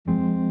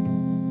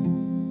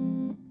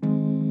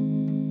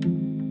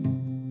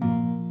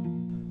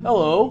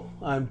Hello,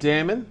 I'm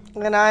Damon.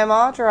 And I'm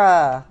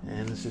Audra.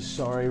 And this is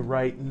Sorry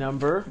Right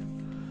Number.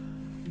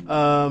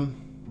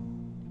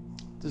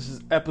 This is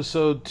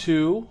episode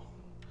 2.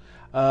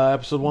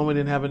 Episode 1 we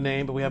didn't have a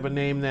name, but we have a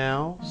name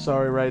now.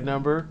 Sorry Right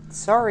Number.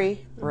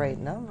 Sorry, right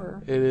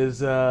number. It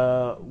is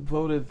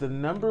voted the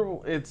number.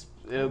 It's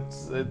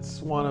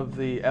one of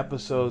the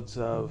episodes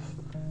of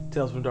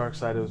Tales from the Dark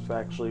Side. It was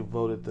actually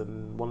voted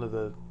one of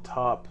the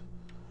top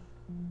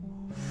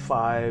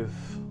 5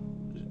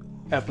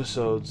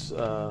 episodes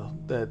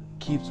that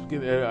keeps.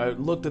 I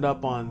looked it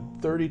up on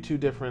 32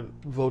 different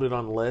voted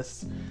on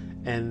lists,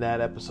 and that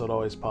episode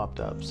always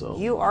popped up. So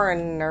You are a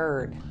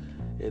nerd.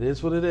 it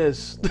is what it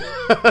is.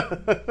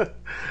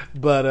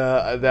 But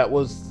that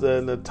was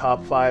in the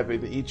top 5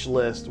 in each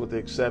list, with the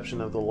exception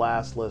of the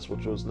last list,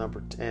 which was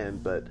number 10.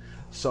 But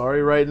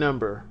Sorry Right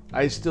Number.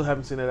 I still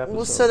haven't seen that episode.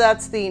 Well, so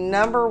that's the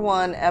number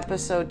 1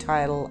 episode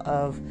title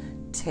of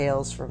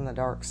Tales from the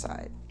Dark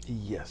Side.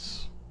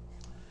 Yes.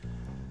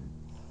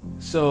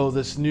 So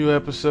this new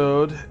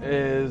episode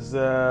is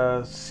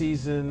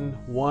season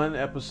 1,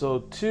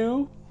 episode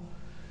 2.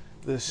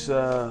 This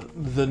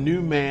The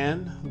New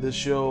Man.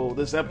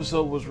 This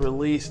episode was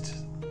released,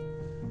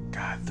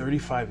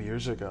 35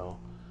 years ago.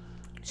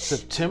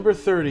 September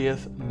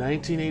 30th,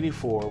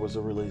 1984 was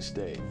the release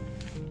date.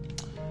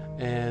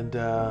 And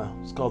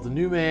it's called The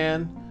New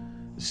Man.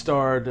 It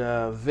starred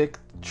Vic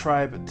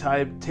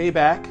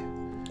Tayback.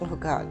 Oh,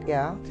 God,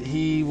 yeah.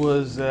 He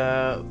was,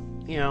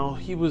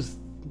 he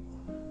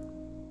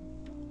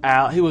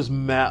was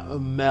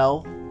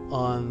Mel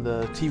on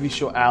the TV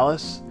show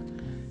Alice.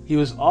 He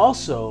was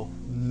also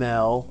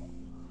Mel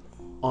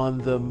on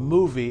the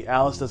movie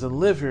Alice Doesn't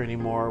Live Here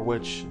Anymore,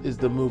 which is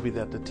the movie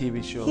that the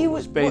TV show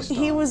was based on.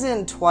 He was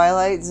in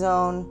Twilight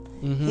Zone.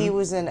 Mm-hmm. He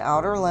was in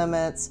Outer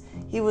Limits.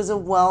 He was a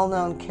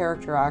well-known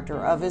character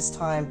actor of his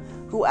time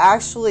who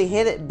actually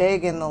hit it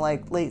big in the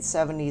late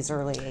 70s,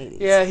 early 80s.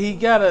 Yeah, he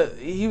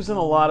was in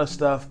a lot of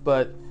stuff,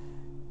 but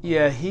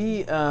yeah,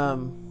 his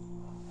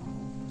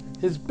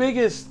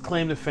biggest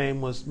claim to fame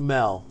was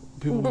Mel.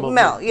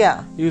 Mel,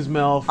 yeah. He was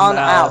Mel from on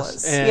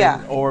Alice,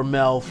 yeah. Or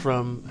Mel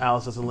from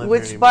Alice Doesn't Live Here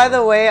Anymore. Which, by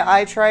the way,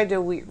 I tried to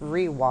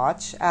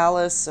re-watch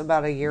Alice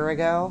about a year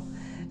ago,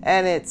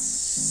 and it's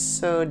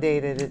so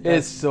dated.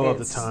 It's so of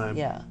the time.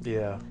 Yeah.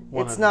 Yeah.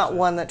 100%. It's not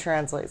one that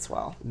translates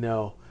well.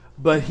 No.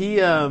 But he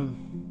didn't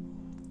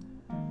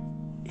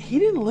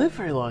live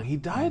very long. He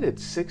died at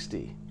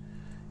 60.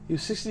 He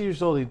was 60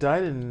 years old. He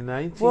died in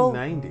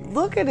 1990.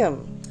 Well, look at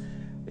him.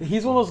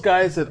 He's one of those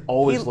guys that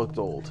always looked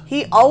old.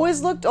 He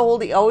always looked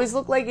old. He always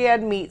looked like he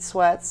had meat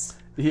sweats.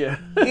 Yeah.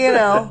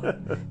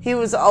 He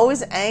was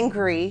always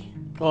angry.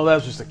 Well, that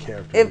was just a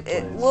character.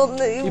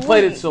 He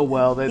played it so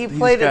well. He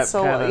played it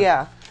so well,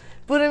 yeah.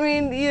 But I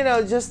mean,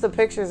 just the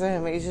pictures of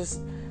him, he's just,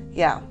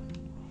 yeah.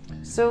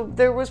 So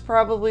there was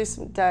probably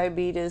some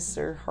diabetes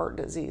or heart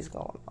disease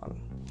going on.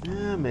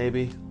 Yeah,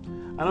 maybe.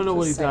 I don't know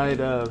what he died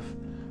of,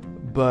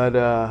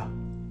 but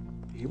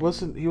he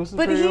wasn't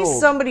But very he's old.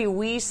 somebody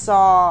we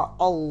saw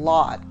a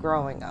lot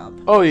growing up.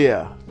 Oh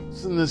yeah,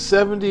 in the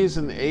 70s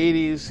and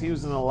 80s, he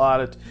was in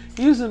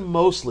he was in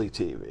mostly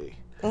TV.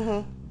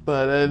 Mm-hmm.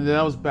 But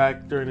that was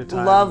back during the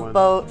time. Love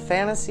Boat,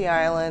 Fantasy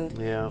Island.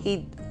 Yeah.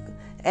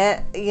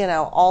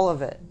 All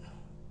of it.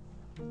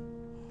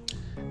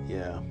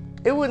 Yeah.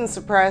 It wouldn't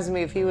surprise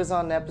me if he was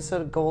on an episode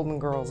of Golden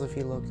Girls if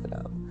you looked it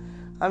up.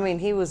 I mean,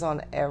 he was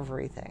on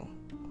everything.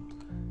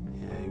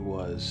 Yeah, he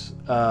was.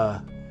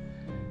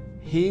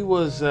 He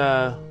was,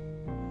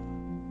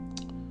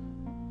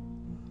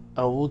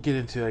 we'll get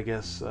into, I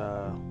guess,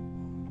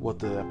 what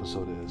the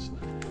episode is.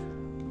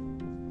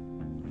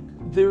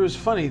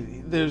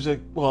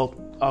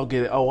 I'll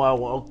get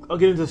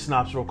into the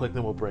synopsis real quick,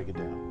 then we'll break it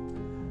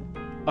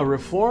down. A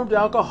reformed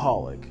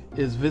alcoholic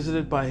is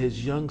visited by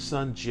his young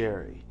son,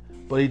 Jerry,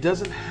 but he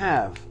doesn't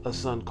have a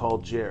son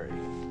called Jerry.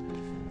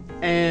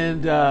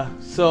 And,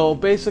 so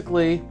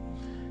basically,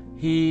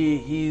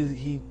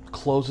 he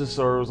closes,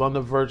 or was on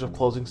the verge of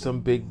closing, some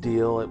big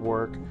deal at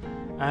work.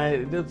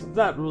 It's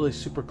not really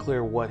super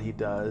clear what he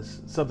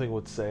does. Something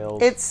with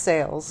sales. It's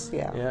sales,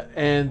 yeah. Yeah,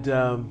 and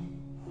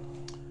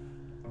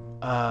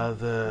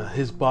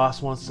his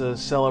boss wants to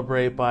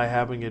celebrate by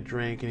having a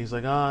drink, and he's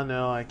like, "Oh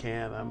no, I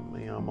can't.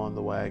 I'm on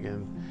the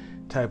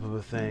wagon," type of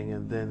a thing.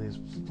 And then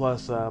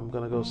I'm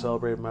gonna go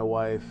celebrate with my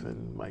wife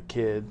and my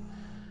kid.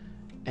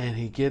 And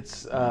he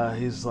gets,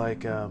 he's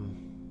like, all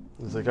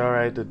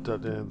right,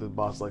 the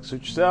boss is like,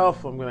 "Suit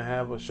yourself, I'm going to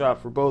have a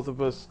shot for both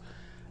of us."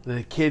 And then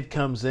a kid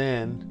comes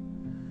in,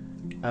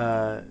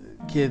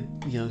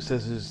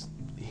 says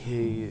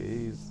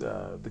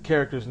the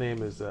character's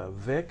name is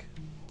Vic.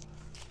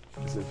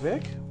 Is it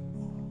Vic?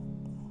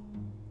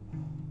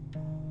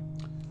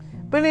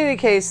 But in any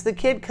case, the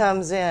kid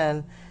comes in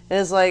and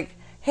is like,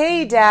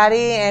 "Hey,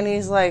 Daddy," and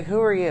he's like, "Who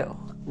are you?"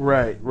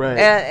 Right.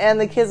 And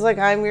the kid's like,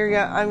 I'm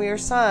your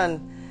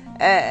son,"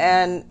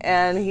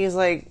 and he's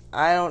like,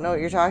 "I don't know what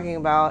you're talking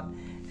about."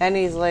 And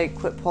he's like,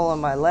 "Quit pulling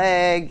my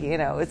leg."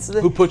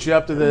 Who put you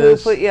up to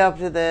this? Who put you up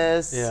to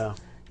this? Yeah.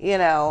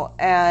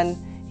 And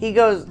he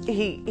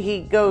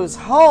goes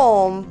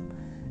home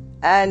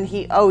and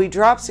he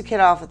drops the kid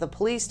off at the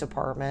police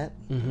department,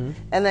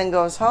 and then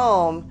goes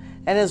home,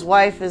 and his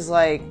wife is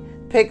like,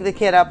 pick the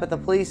kid up at the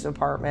police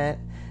department.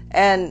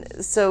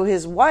 And so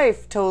his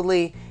wife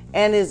totally,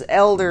 and his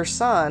elder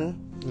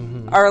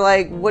son are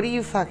like, what are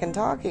you fucking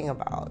talking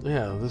about?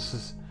 Yeah, this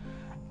is...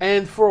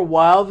 And for a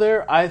while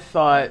there, I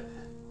thought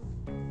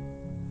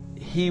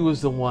he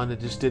was the one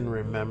that just didn't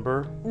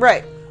remember.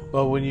 Right.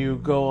 But when you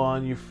go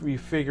on, you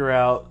figure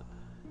out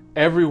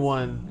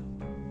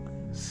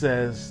everyone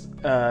says...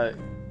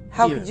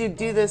 How could you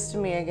do this to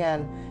me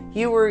again?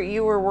 You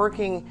were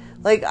working...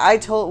 Like,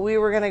 we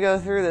were going to go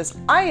through this.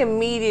 I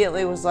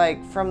immediately was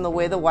like, from the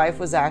way the wife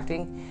was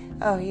acting,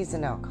 oh, he's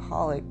an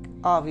alcoholic,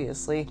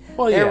 obviously.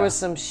 Well, there was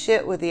some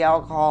shit with the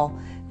alcohol.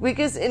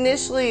 Because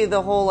initially,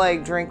 the whole,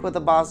 like, drink with the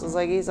boss was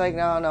like, he's like,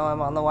 no,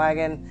 I'm on the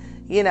wagon.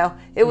 You know,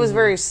 it was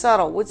very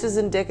subtle, which is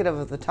indicative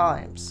of the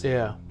times.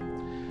 Yeah.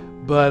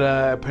 But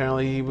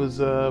apparently he was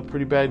a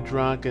pretty bad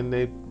drunk, and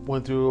they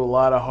went through a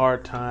lot of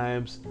hard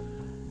times.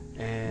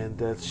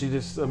 And she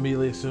just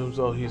immediately assumes,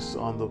 oh, he's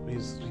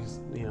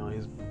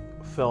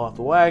fell off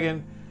the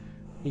wagon.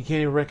 He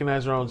can't even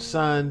recognize her own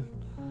son.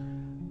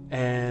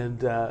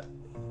 And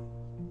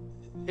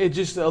it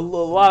just a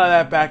lot of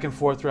that back and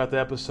forth throughout the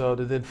episode.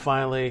 And then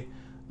finally,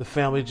 the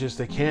family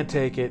they can't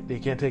take it. They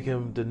can't take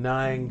him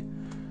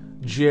denying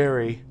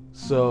Jerry.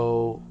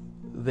 So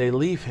they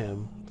leave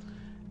him.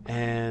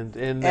 And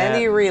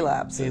he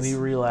relapses. And he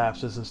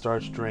relapses and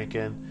starts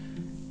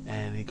drinking.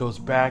 And he goes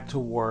back to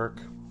work.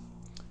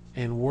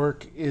 And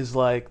work is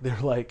like, they're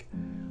like,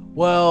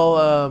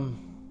 well,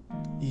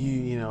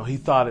 he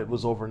thought it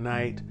was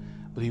overnight,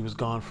 but he was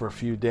gone for a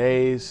few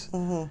days.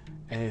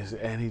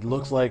 And he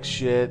looks like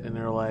shit. And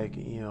they're like,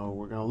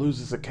 we're going to lose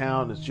this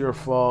account. It's your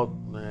fault.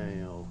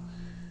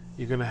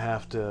 You're going to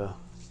have to,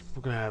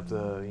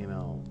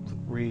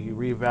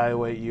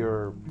 reevaluate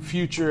your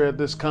future at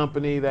this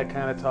company, that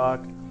kind of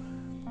talk.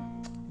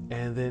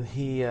 And then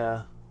he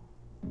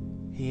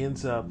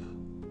ends up,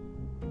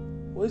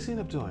 what does he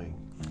end up doing?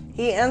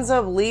 He ends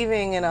up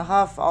leaving in a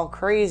huff, all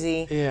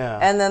crazy. Yeah.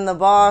 And then the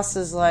boss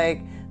is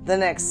like,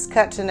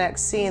 cut to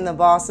next scene, the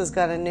boss has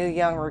got a new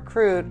young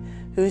recruit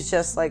who's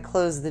just like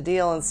closed the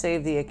deal and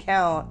saved the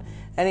account.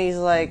 And he's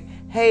like,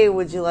 hey,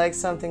 would you like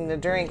something to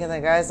drink? And the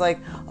guy's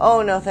like,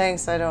 oh, no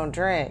thanks, I don't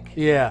drink.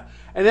 Yeah.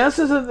 And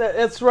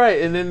that's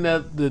right. And then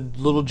the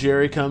little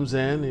Jerry comes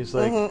in. He's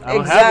like, I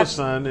don't have a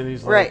son. And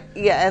he's like... Right,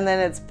 yeah, and then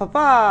it's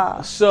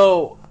Papa.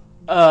 So,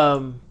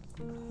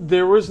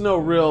 there was no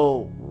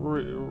real...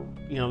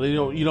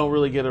 you don't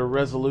really get a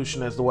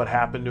resolution as to what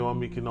happened to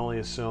him. You can only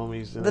assume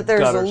he's in that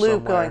there's a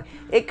loop somewhere. going.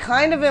 It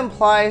kind of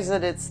implies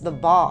that it's the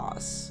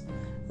boss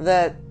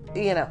that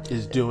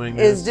is doing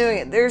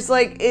it. There's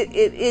like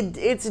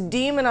it's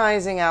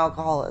demonizing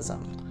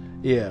alcoholism.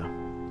 Yeah,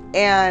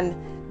 and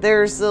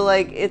there's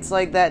it's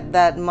like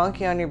that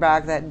monkey on your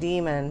back, that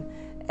demon,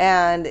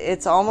 and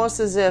it's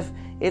almost as if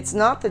it's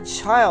not the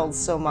child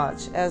so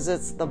much as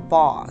it's the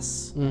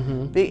boss.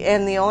 And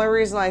the only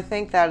reason I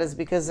think that is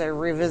because I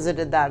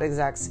revisited that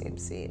exact same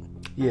scene.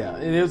 Yeah,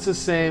 and it was the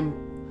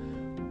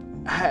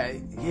same.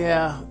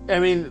 Yeah, I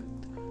mean,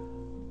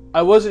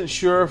 I wasn't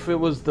sure if it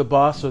was the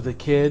boss or the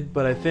kid,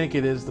 but I think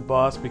it is the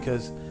boss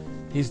because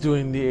he's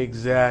doing the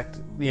exact...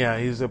 Yeah,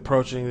 he's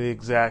approaching the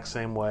exact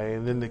same way.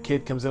 And then the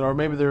kid comes in, or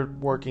maybe they're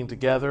working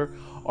together,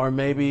 or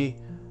maybe...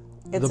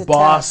 the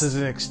boss is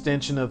an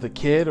extension of the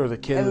kid, or the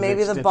kid is an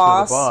extension of the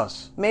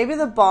boss. Maybe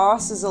the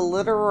boss is a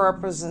literal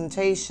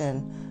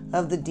representation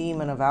of the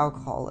demon of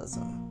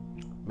alcoholism.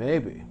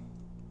 Maybe.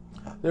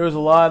 There was a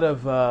lot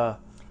of...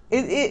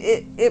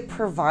 It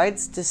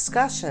provides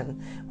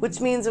discussion,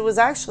 which means it was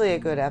actually a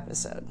good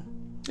episode.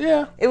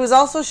 Yeah. It was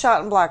also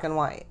shot in black and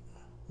white.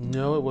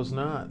 No, it was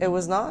not. It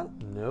was not?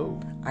 No.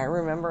 I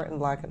remember it in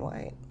black and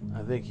white.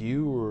 I think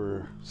you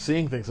were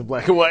seeing things in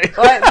black and white.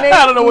 But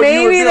I don't know what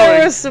you were doing. Maybe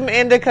there was some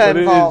indica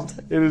involved.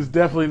 It is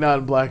definitely not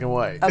in black and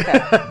white. Okay.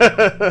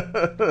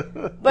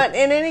 But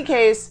in any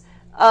case,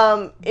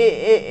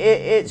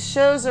 it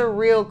shows a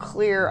real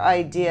clear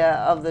idea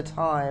of the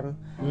time,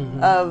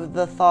 of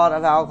the thought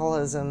of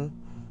alcoholism.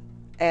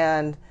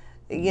 And,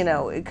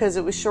 because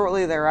it was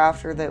shortly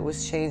thereafter that it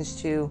was changed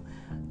to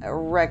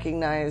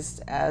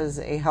recognized as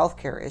a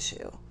healthcare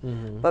issue.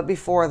 But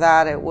before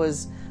that, it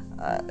was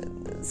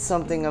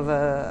something of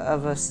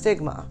a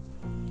stigma.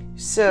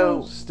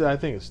 So I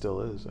think it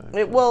still is.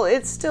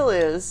 It still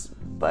is,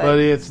 but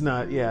it's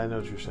not. Yeah, I know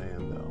what you're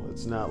saying though.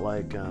 It's not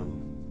like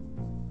then.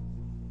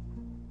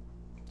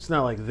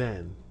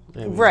 I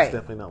mean, right. It's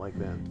definitely not like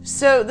then.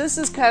 So this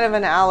is kind of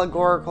an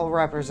allegorical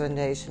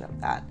representation of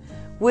that,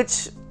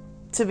 which,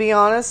 to be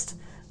honest,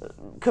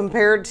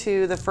 compared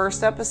to the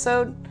first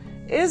episode,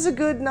 is a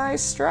good,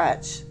 nice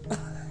stretch.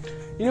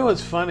 You know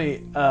what's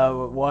funny?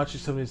 Watching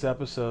some of these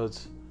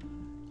episodes,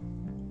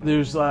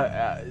 there's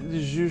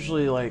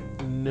usually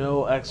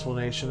no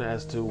explanation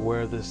as to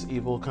where this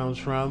evil comes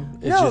from.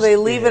 They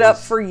leave it up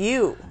for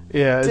you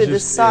to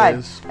decide.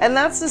 Is. And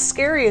that's the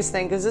scariest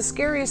thing, because the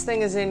scariest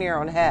thing is in your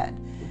own head.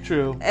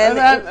 True.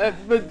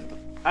 But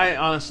I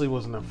honestly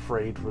wasn't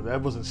afraid for that. I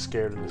wasn't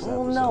scared in this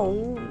Well, episode.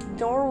 no,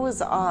 nor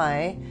was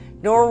I.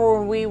 Nor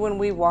were we when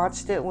we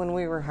watched it when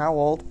we were how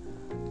old?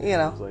 You I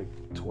know. was like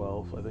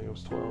 12. I think it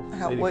was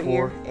 12. What 84.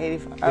 year?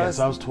 85. Yes,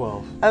 I was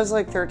 12. I was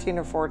like 13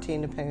 or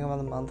 14, depending on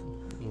the month.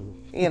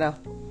 You know.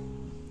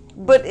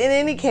 But in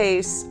any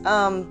case,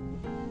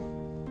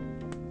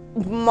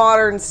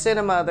 modern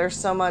cinema, there's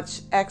so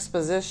much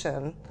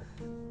exposition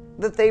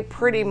that they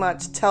pretty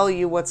much tell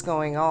you what's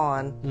going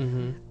on.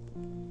 Mm-hmm.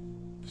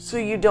 So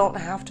you don't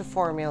have to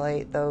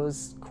formulate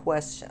those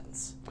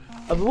questions.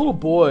 The little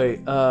boy,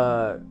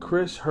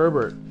 Chris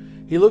Herbert,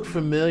 he looked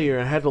familiar.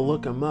 I had to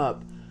look him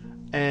up.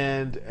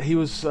 And he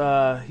was in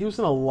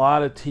a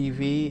lot of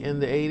TV in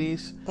the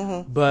 80s.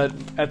 Mm-hmm. But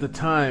at the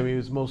time, he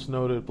was most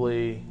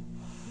notably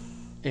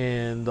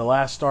in The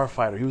Last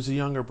Starfighter. He was a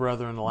younger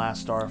brother in The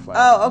Last Starfighter.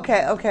 Oh,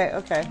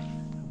 okay.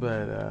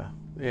 But,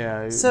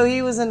 yeah. So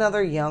he was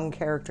another young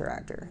character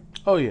actor.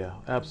 Oh, yeah,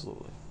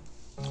 absolutely.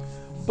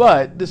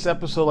 But this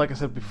episode, like I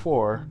said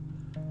before,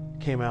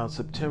 came out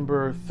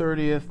September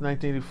 30th,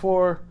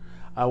 1984.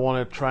 I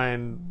want to try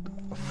and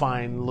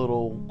find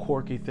little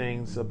quirky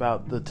things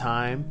about the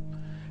time.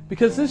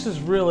 Because this is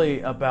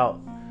really about...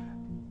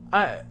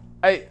 I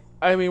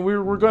mean,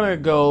 we're going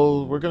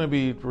to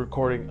be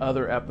recording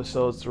other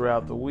episodes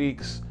throughout the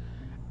weeks.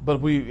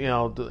 But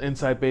the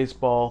Inside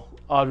Baseball,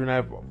 Audrey and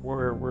I,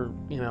 we're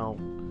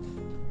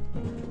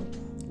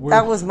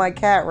that was my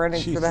cat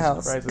running through the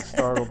house. Jesus Christ, it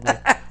startled me.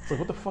 It's like,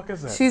 what the fuck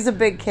is that? She's a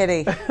big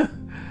kitty.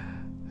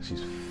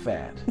 She's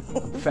fat.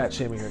 I'm fat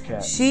shaming her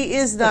cat. She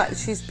is not.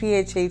 She's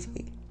PHAT.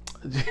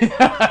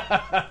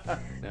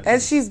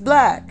 And she's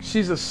black.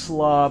 She's a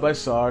slob. I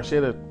saw her. She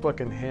had a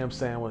fucking ham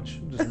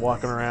sandwich just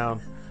walking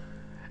around.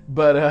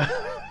 But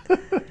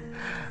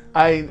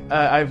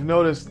I've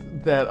noticed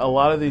that a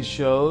lot of these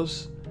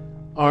shows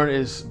aren't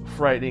as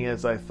frightening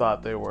as I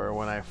thought they were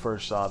when I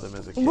first saw them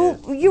as a kid. Well,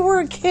 you were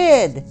a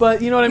kid.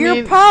 But you know what I mean?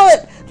 Your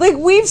palate, like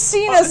we've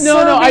seen a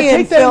Serbian No, I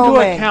take that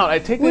filming. into account. I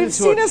take that We've into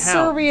seen account. a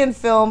Serbian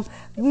film.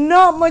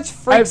 Not much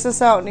freaks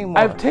us out anymore.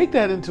 I take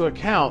that into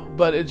account,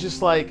 but it's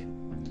just like,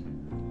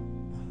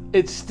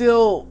 it's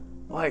still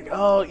like,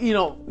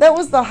 that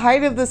was the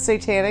height of the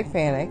Satanic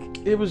Panic.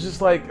 it was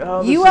just like,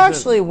 You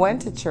actually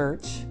went to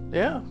church.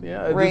 Yeah.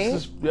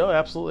 Right?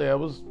 Absolutely. I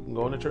was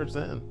going to church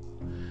then.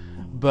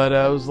 But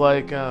I was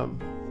like, I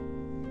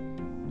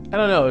don't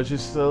know. It's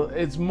just,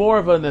 it's more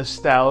of a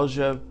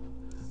nostalgia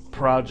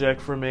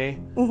project for me.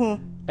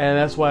 Mm-hmm. And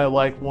that's why I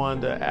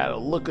wanted to add a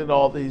look at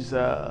all these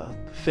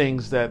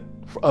things that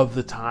of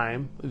the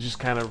time. It just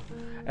kind of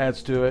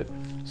adds to it.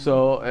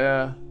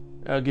 So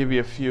I'll give you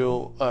a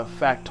few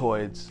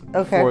factoids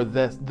for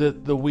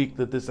the week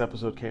that this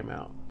episode came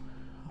out.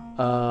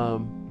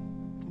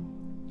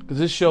 Because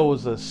this show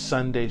was a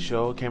Sunday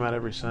show. It came out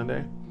every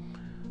Sunday.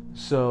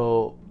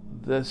 So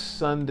this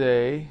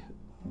Sunday,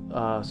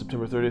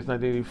 September 30th,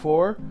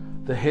 1984,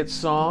 the hit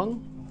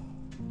song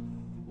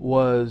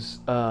was...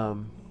 the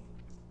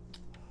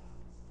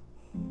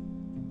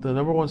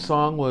number one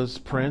song was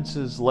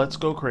Prince's Let's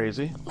Go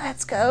Crazy.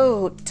 Let's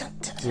go.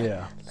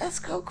 Yeah. Let's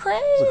go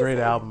crazy. It's a great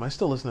album. I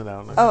still listen to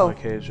that on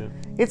occasion.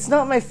 It's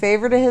not my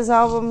favorite of his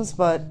albums,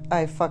 but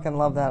I fucking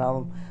love that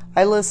album.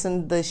 I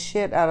listened the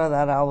shit out of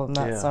that album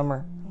that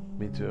summer.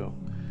 Me too.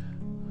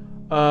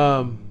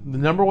 The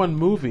number one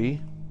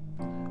movie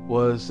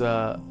was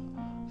the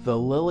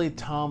Lily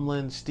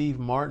Tomlin, Steve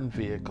Martin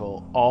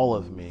vehicle, All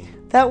of Me.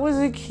 That was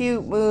a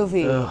cute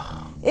movie.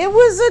 Ugh. It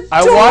was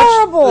I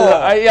adorable.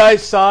 watched. I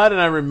saw it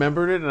and I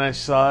remembered it, and I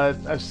saw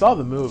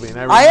the movie and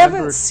I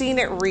haven't seen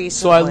it recently.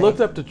 So I looked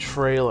up the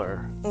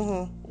trailer.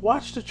 Mm-hmm.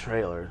 Watch the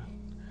trailer.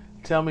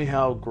 Tell me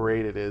how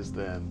great it is.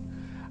 Then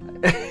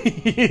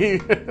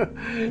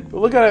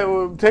look at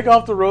it. Take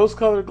off the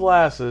rose-colored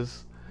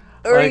glasses.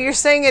 Or you're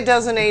saying it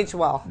doesn't age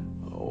well?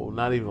 Oh,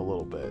 not even a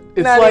little bit.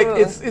 It's not like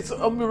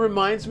even... it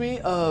reminds me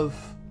of.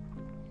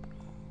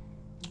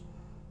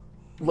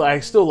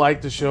 I still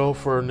like the show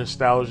for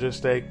nostalgia's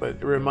sake, but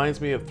it reminds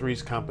me of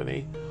Three's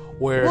Company,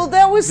 where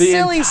that was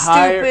silly,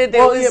 stupid. It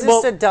was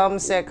just a dumb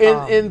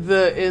sitcom. In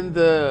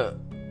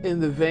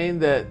the vein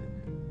that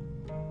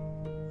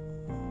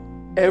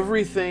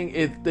everything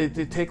they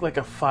take like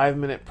a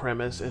 5-minute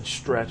premise and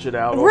stretch it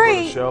out over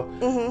the show.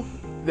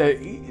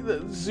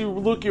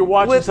 Mm-hmm. You're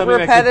watching with something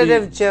repetitive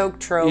that could be, joke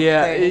trope.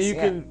 Yeah, things. you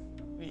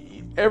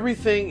can.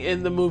 Everything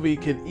in the movie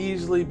could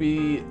easily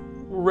be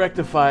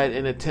rectified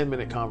in a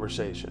 10-minute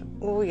conversation.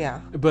 Oh yeah.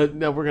 But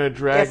no, we're gonna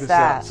drag this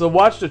out. So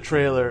watch the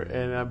trailer,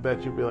 and I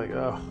bet you'll be like,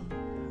 "Oh,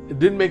 it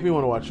didn't make me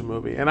want to watch the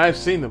movie." And I've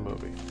seen the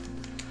movie.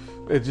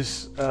 It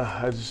just, no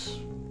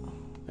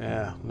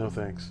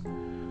thanks.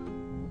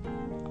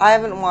 I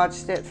haven't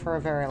watched it for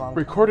a very long time.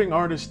 Recording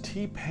artist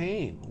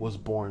T-Pain was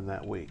born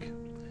that week.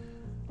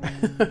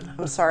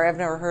 I'm sorry, I've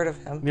never heard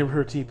of him. Never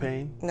heard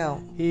T-Pain?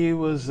 No. He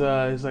was,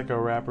 he's like a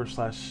rapper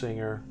 /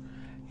 singer.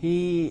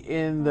 He,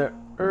 in the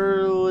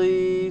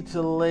early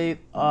to late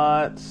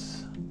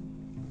aughts,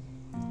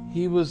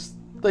 he was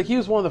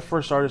one of the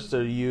first artists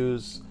to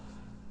use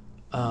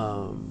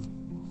auto-tune.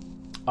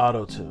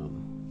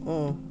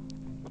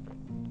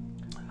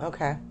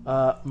 Okay.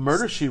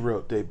 Murder, She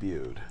Wrote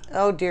debuted.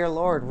 Oh, dear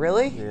Lord.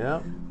 Really?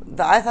 Yeah.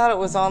 I thought it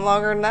was on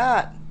longer than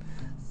that.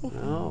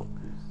 No.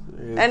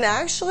 And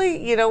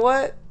actually, you know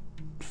what?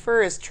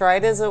 For as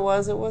tried as it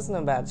wasn't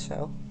a bad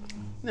show.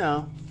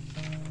 No.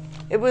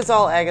 It was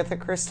all Agatha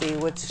Christie,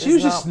 which She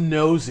was just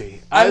nosy.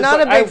 I'm not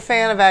a big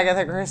fan of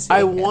Agatha Christie.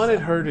 I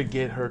wanted her to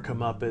get her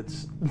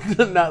comeuppance.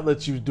 Not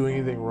that she was doing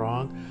anything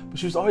wrong, but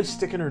she was always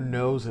sticking her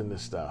nose into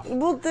stuff.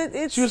 Well,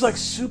 She was like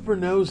super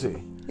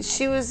nosy.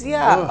 She was,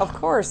 yeah, Ugh. of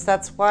course.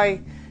 That's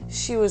why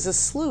she was a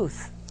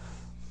sleuth.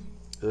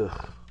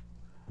 Ugh.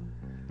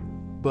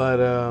 But,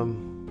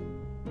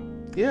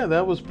 yeah,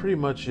 that was pretty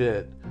much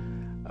it.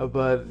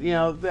 But, you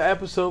know, the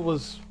episode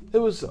was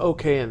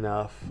okay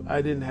enough.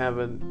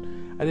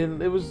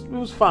 It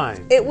was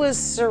fine. It was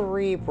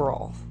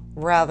cerebral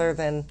rather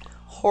than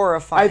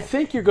horrifying. I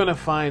think you're going to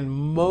find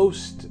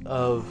most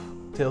of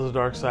Tales of the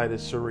Dark Side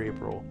is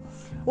cerebral.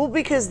 Well,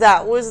 because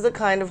that was the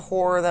kind of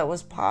horror that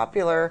was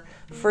popular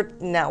for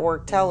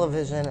network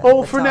television.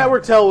 For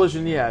network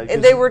television, yeah.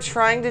 They were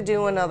trying to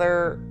do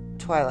another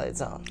Twilight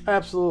Zone.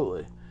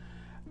 Absolutely.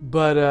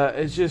 But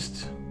it's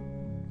just,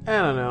 I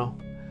don't know.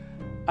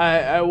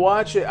 I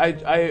watch it.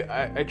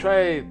 I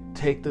try to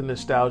take the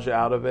nostalgia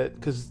out of it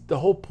because the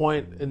whole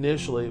point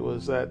initially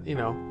was that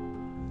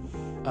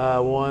I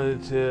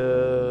wanted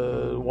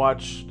to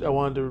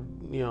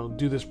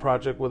do this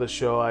project with a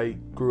show I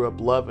grew up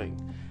loving,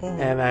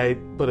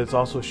 but it's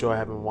also a show I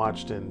haven't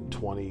watched in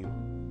 20,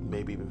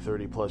 maybe even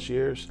 30 plus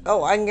years.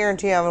 Oh, I can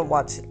guarantee I haven't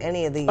watched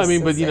any of these. I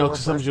mean, but cause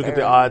sometimes you get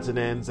the odds and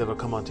ends that'll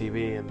come on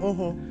TV,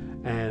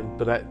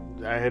 but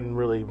I hadn't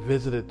really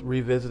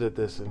revisited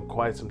this in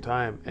quite some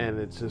time, and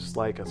it's just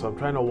like, so I'm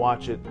trying to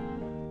watch it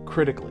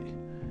critically,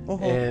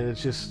 and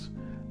it's just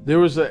there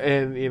was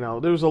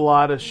a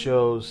lot of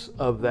shows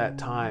of that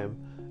time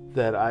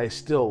that I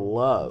still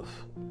love,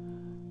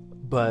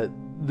 but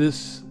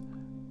this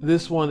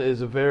one is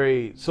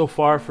so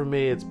far for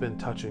me it's been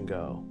touch and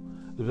go.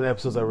 There's been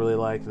episodes I really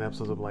liked and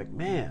episodes I'm like,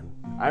 man,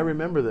 I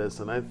remember this,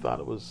 and I thought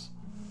it was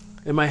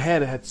in my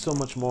head it had so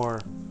much more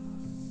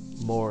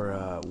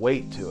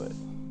weight to it.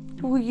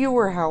 Well, you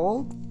were how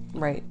old?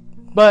 Right.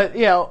 But,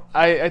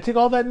 I take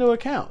all that into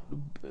account.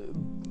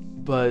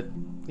 But,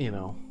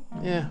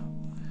 yeah.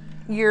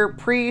 Your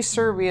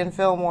pre-Serbian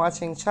film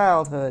watching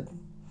childhood.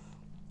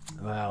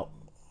 Well,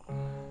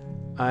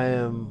 I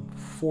am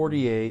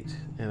 48,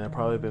 and I've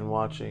probably been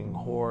watching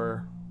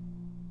horror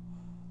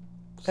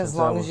as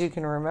long as you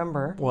can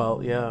remember.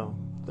 Well, yeah.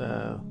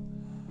 The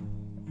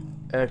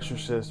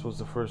Exorcist was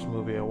the first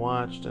movie I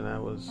watched, and I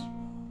was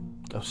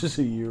just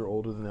a year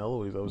older than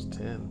Eloise. I was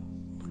 10.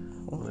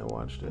 When I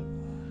watched it.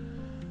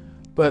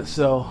 But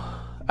so,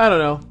 I don't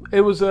know.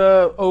 It was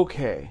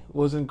okay.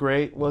 Wasn't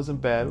great,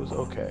 wasn't bad, it was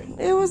okay.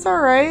 It was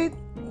alright.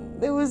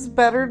 It was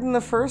better than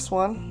the first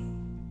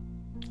one.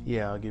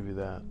 Yeah, I'll give you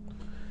that.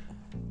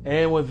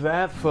 And with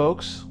that,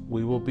 folks,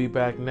 we will be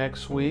back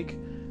next week.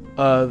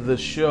 The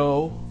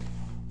show,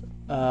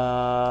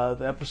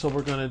 the episode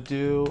we're going to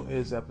do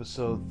is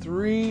episode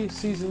 3,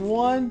 season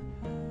 1.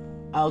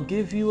 I'll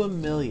give you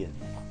 $1 million.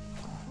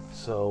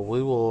 So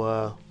we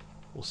will...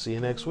 We'll see you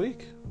next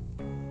week.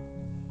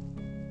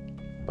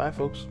 Bye,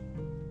 folks.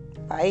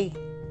 Bye.